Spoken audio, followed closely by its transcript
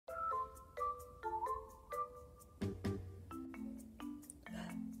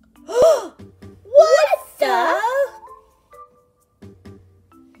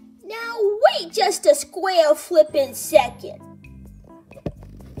just a square flippin' second.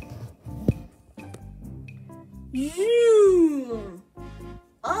 Zoom.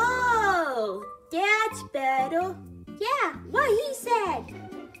 Oh, that's better. Yeah, what he said.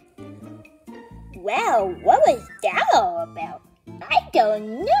 Well, what was that all about? I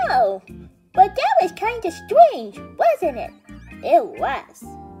don't know. But that was kind of strange, wasn't it? It was.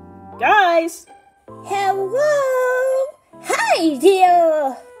 Guys! Hello! Hi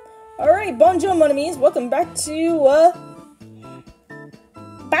there! Alright, bonjour, mon amis. Welcome back to,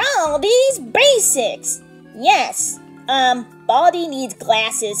 Baldi's Basics! Yes, Baldi needs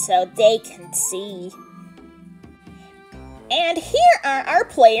glasses so they can see. And here are our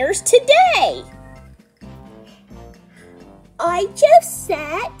players today. I just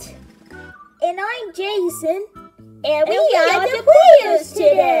sat, and I'm Jason, and we are the players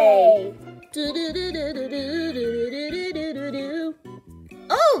today.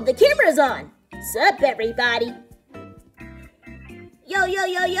 Oh, the camera's on. Sup, everybody? Yo, yo,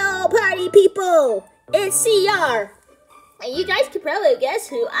 yo, yo, party people! It's CR. And you guys can probably guess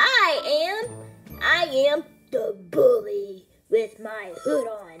who I am. I am the bully with my hood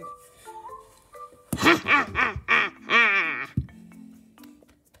on. Ha ha ha ha ha.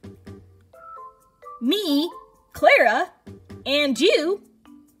 me, Clara, and you,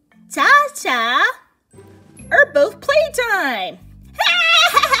 Ta-Ta, are both playtime.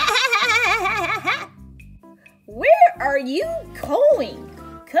 Where are you going?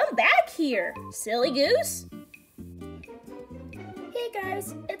 Come back here, silly goose. Hey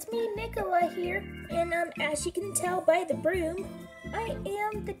guys, it's me, Nicola here, and as you can tell by the broom, I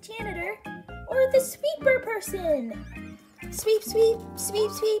am the janitor or the sweeper person. Sweep, sweep,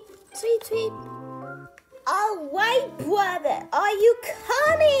 sweep, sweep, sweep, sweep. All right, brother, are you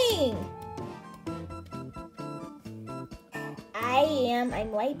coming? I am.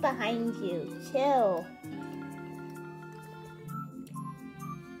 I'm right behind you. Chill.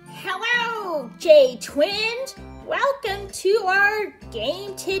 Hello, J-Twins. Welcome to our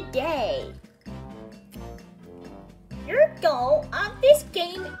game today. Your goal of this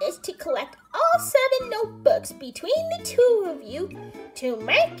game is to collect all 7 notebooks between the 2 of you to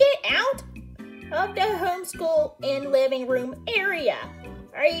make it out of the homeschool and living room area.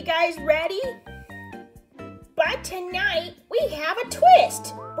 Are you guys ready? But tonight we have a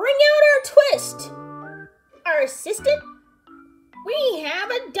twist. Bring out our twist. Our assistant, we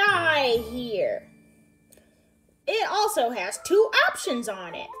have a die here. It also has 2 options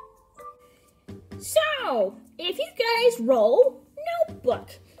on it. So, if you guys roll notebook,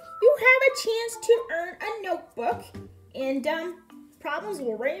 you have a chance to earn a notebook, and problems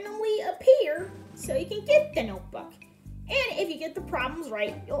will randomly appear so you can get the notebook. And if you get the problems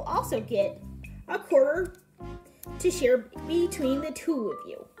right, you'll also get a quarter to share between the 2 of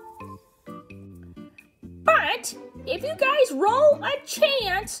you. But if you guys roll a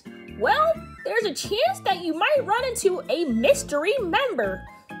chance, well, there's a chance that you might run into a mystery member.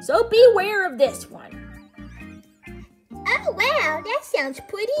 So beware of this one. Oh wow, that sounds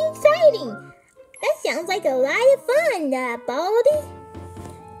pretty exciting. That sounds like a lot of fun, Baldi.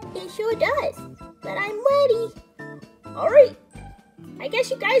 It sure does, but I'm ready. Alright, I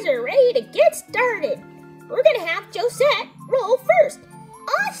guess you guys are ready to get started. We're gonna have Josette roll first.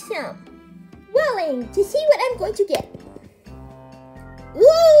 Awesome! Rolling to see what I'm going to get.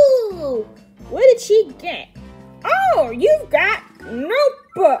 Ooh! What did she get? Oh, you've got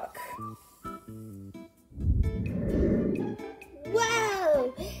notebook.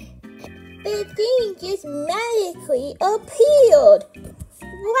 Wow! The thing just magically appeared.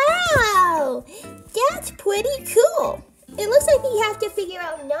 Wow! That's pretty cool. It looks like we have to figure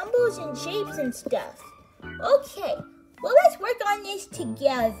out numbers and shapes and stuff. Okay, well let's work on this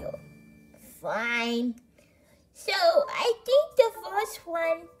together. Fine. So I think the first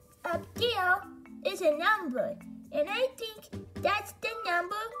one up there is a number. And I think that's the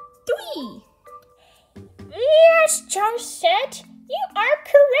number 3. Yes, Josette, you are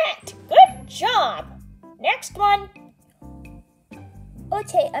correct. Good job. Next one.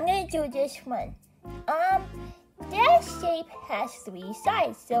 Okay, I'm gonna do this one. That shape has 3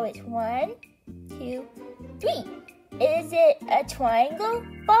 sides, so it's 1, 2, 3. Is it a triangle,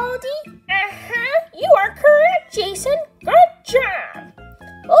 Baldi? You are correct, Jason. Good job.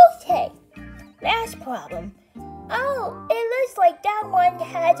 Okay, last problem. Oh, it looks like that one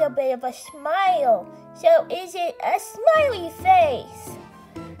has a bit of a smile. So is it a smiley face?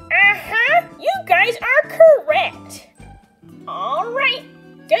 You guys are correct. All right,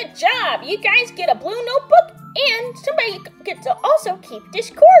 good job. You guys get a blue notebook, and somebody gets to also keep this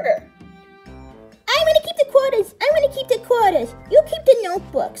quarter. I'm gonna keep the quarters. You keep the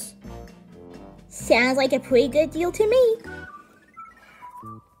notebooks. Sounds like a pretty good deal to me.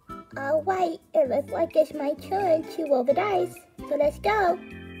 All right, it looks like it's my turn to roll the dice. So let's go.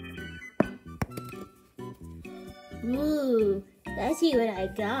 Ooh, let's see what I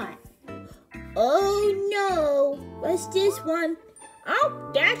got. Oh no, what's this one?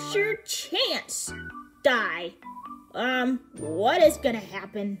 Oh, that's your chance. Die. What is gonna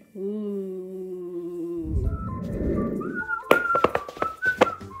happen? Ooh.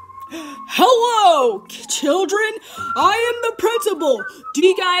 Hello, children. I am the principal. Do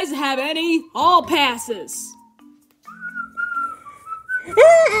you guys have any hall passes?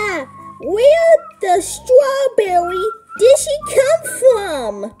 Ah, where the strawberry did she come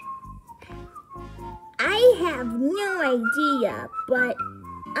from? I have no idea, but,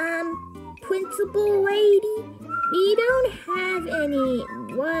 principal lady, we don't have any,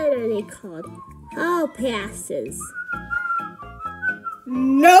 what are they called? Hall passes.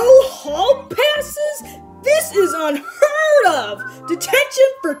 No hall passes? This is unheard of! Detention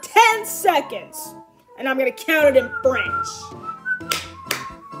for 10 seconds. And I'm gonna count it in French.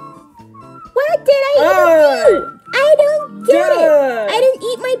 What did I even do? I don't get it. I didn't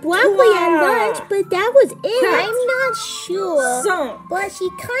eat my broccoli at lunch, but that was it. I'm not sure. But she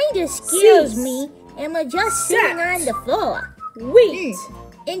kind of scares me, and we're just sitting on the floor. Wait.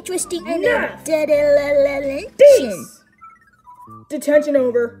 Interesting Enough. enough. Detention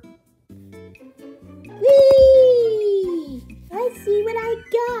over. Whee! Let's see what I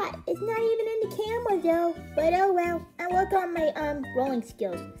got. It's not even in the camera though. But oh well. I work on my rolling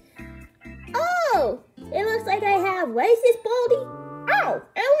skills. Oh! It looks like I have, what is this, Baldi? Oh,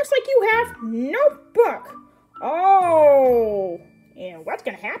 it looks like you have notebook. Oh, and what's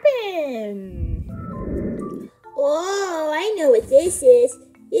gonna happen? Oh, I know what this is.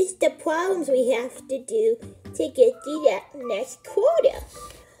 It's the problems we have to do to get through that next quarter.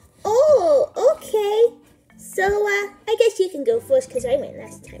 Oh, okay. So, I guess you can go first because I went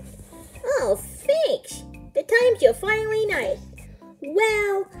last time. Oh, thanks. The times are finally nice.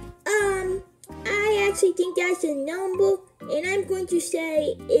 Well, I actually think that's a number, and I'm going to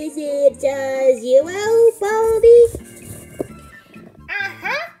say, is it 0, Baldi?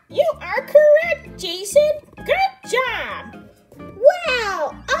 Uh-huh, you are correct, Jason. Good job.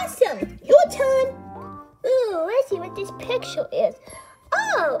 Wow, awesome. Your turn. Ooh, let's see what this picture is.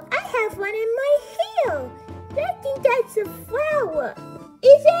 Oh, I have one in my hair. I think that's a flower.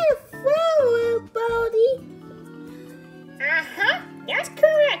 Is that a flower, Baldi? Uh-huh, that's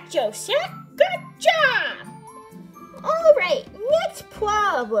correct, Joseph. Good job. All right, next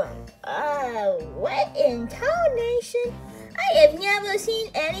problem. What in tarnation? I have never seen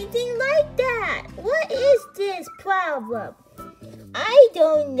anything like that. What is this problem? I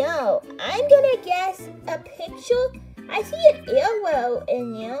don't know. I'm gonna guess a picture. I see an arrow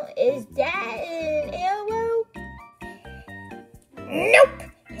in there. Is that an arrow? Nope,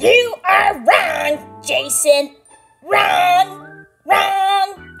 you are wrong, Jason. Wrong,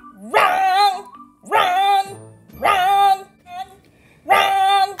 wrong, wrong, wrong, wrong,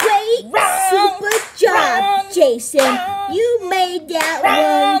 wrong. Great, super job, Jason. You made that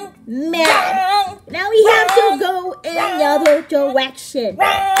one mad. Now we have to go in another direction.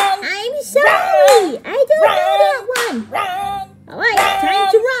 I'm sorry. I don't know that one. All right, time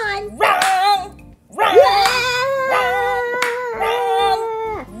to run.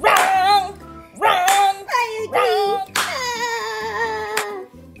 I agree.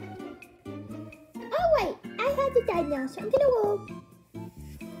 Oh wait, I have to die now, so I'm gonna roll.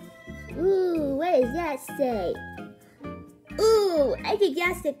 Ooh, what does that say? Ooh, I think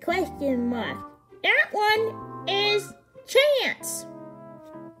that's the question mark. That one is chance.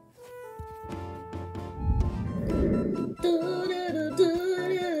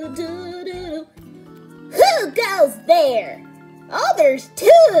 Who goes there? Oh, there's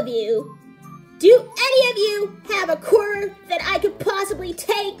 2 of you. Do any of you have a quarter that I could possibly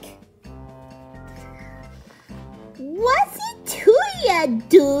take? What's it to ya,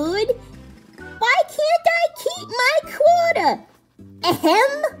 dude? Why can't I keep my quarter?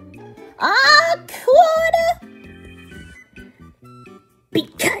 Ahem? A quarter?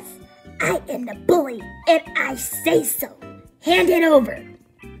 Because I am the bully and I say so. Hand it over.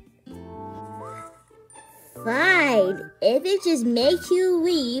 Fine. If it just makes you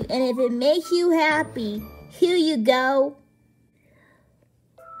leave and if it makes you happy, here you go.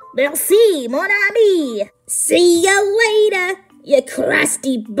 Merci, mon ami. See ya later, you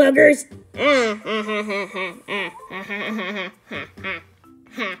crusty buggers.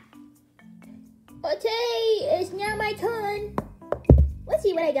 Okay, it's now my turn. Let's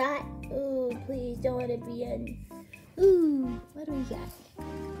see what I got. Ooh, please don't let it be in. Ooh, what do we got?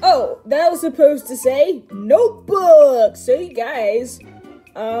 Oh, that was supposed to say notebook. So you guys,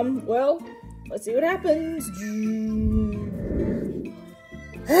 well, let's see what happens.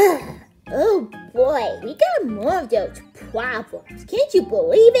 Oh boy, we got more of those problems. Can't you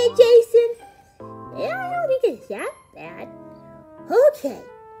believe it, Jason? Yeah, I don't think it's that bad. Okay,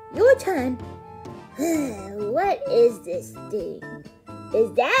 your turn. What is this thing?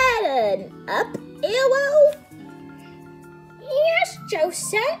 Is that an up arrow? Yes,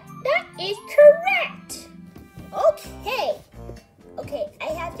 Josette, that is correct. Okay, I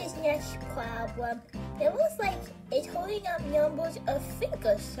have this next problem. It looks like it's holding up numbers of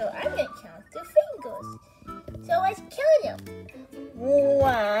fingers, so I'm gonna count the fingers. So let's count them.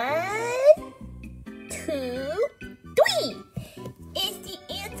 1, 2, 3. Is the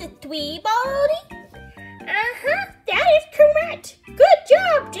answer 3, Baldi? That is correct. Good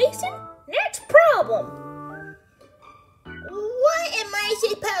job, Jason. Next problem. What am I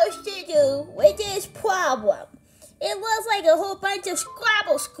supposed to do with this problem? It looks like a whole bunch of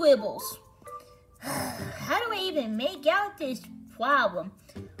Scrabble scribbles. How do I even make out this problem?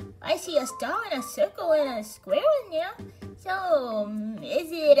 I see a star and a circle and a square in there. So,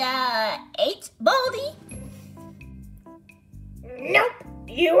 is it 8, Baldi? Nope,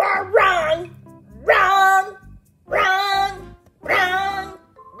 you are wrong. Wrong. Wrong. Wrong.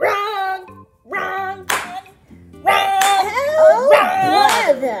 Wrong. Wrong. Wrong. Oh, Wrong.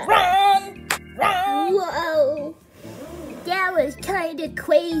 brother. Wrong. Wrong. Whoa. That was kind of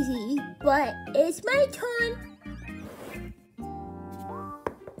crazy, but it's my turn.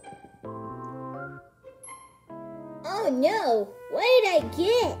 Oh no, what did I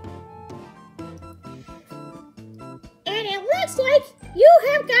get? And it looks like you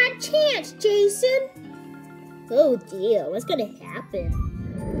have got a chance, Jason. Oh dear, what's gonna happen?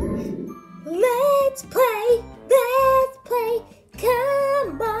 Let's play. Let's play.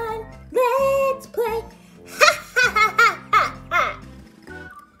 Come on. Let's play. Ha ha ha ha ha ha.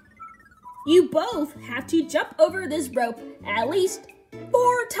 You both have to jump over this rope at least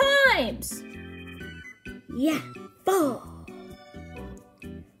 4 times. Yeah, 4.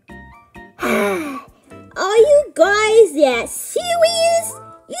 Are you guys that serious?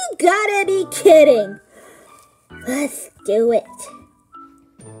 You gotta be kidding. Let's do it.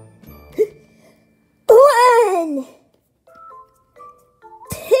 1,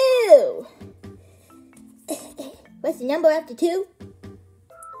 2. What's the number after 2?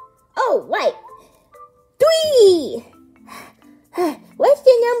 Oh, right. 3. What's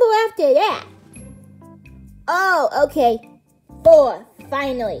the number after that? Oh, okay. 4,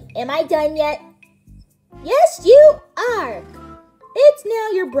 finally. Am I done yet? Yes, you are. It's now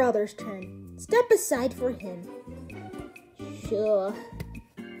your brother's turn. Step aside for him. Sure.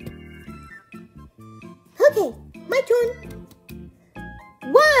 Okay, my turn.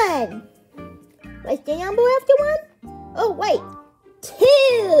 1. What's the number after 1? Oh, wait. 2.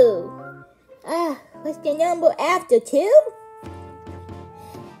 What's the number after 2?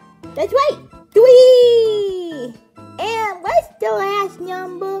 That's right. 3. And what's the last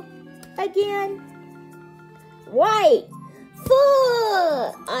number again? Right.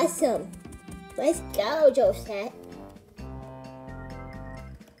 4. Awesome. Let's go, Josette.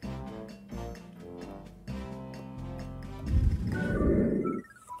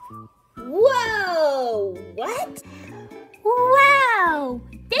 Whoa! What? Wow!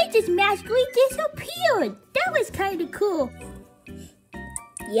 They just magically disappeared. That was kind of cool.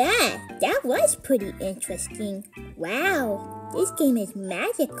 Yeah, that was pretty interesting. Wow, this game is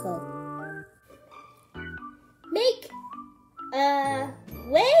magical.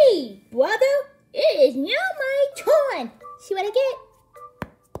 Wait, brother. It is now my turn. See what I get?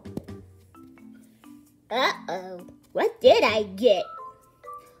 Uh-oh. What did I get?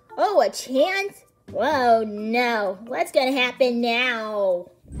 Oh, a chance? Whoa, no. What's gonna happen now?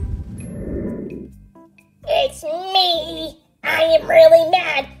 It's me. I am really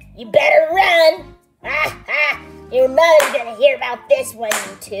mad. You better run. Ha ha. Your mother's gonna hear about this one,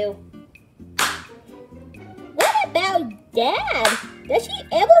 you two. What about Dad? Does she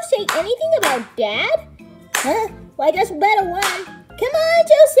ever say anything about Dad? Huh? Well, I guess we better run. Come on,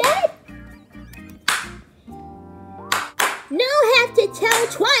 Josette. No have to tell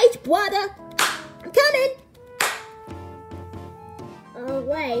twice, brother. I'm coming. Oh,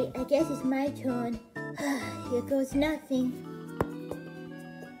 wait. I guess it's my turn. Here goes nothing.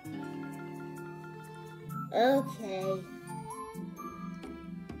 Okay.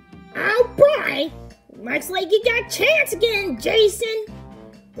 Oh boy! Looks like you got a chance again, Jason.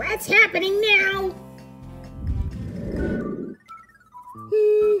 What's happening now?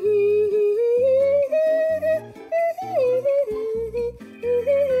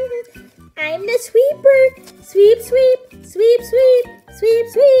 Sweep,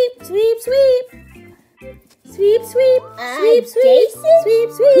 sweep, sweep, sweep. Sweep, sweep, sweep, sweep, Jason? sweep,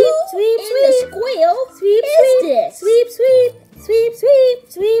 sweep, sweep, Who in the sweep. squeal Sweep, is sweep, this? sweep, sweep, sweep, sweep,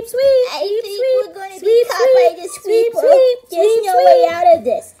 sweep, sweep, I sweep, think sweep, we're going to be sweep, caught by sweep, the sweep, sweeper. sweep, There's sweep, no way sweep. out of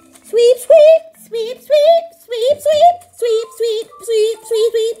this. Sweep, sweep, sweep, sweep, sweep, sweep, sweep, sweep, sweep,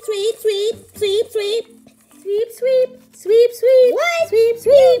 sweep, sweep, sweep, sweep, sweep, sweep, sweep, sweep, sweep. What? Sweep,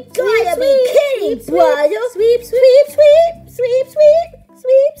 sweep. You gotta be kidding, sweep, brother. Sweep, sweep, sweep, sweep, sweep, sweep,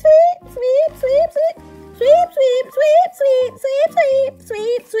 sweep, sweep, sweep, sweep, sweep, sweep, sweep, sweep, sweep,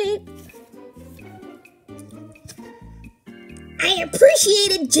 sweep, sweep. I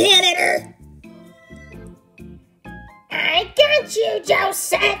appreciate it, janitor. I got you,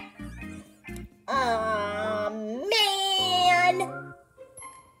 Joseph. Aw, man.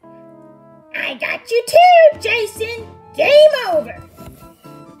 I got you too, Jason. Game over.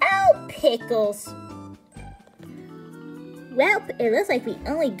 Oh, pickles. Well, it looks like we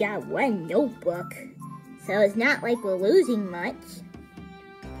only got one notebook, so it's not like we're losing much.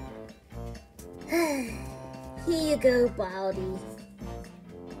 Here you go, Baldi.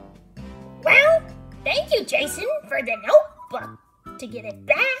 Well, thank you, Jason, for the notebook. To get it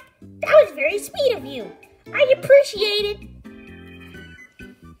back, that was very sweet of you. I appreciate it.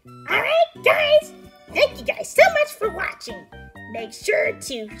 Alright, guys. Thank you guys so much for watching. Make sure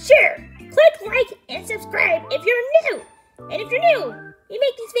to share, click like, and subscribe if you're new. And if you're new, we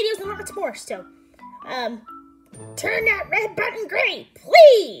make these videos and lots more, so, turn that red button gray,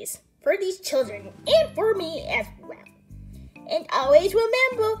 please, for these children and for me as well. And always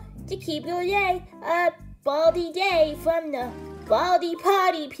remember to keep your day a baldy day from the baldy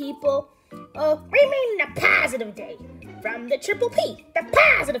party people. We mean the positive day from the triple P, the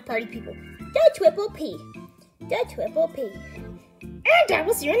positive party people, the triple P, the triple P. And I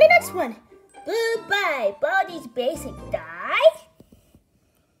will see you in the next one. Goodbye, Baldi's Basic Die.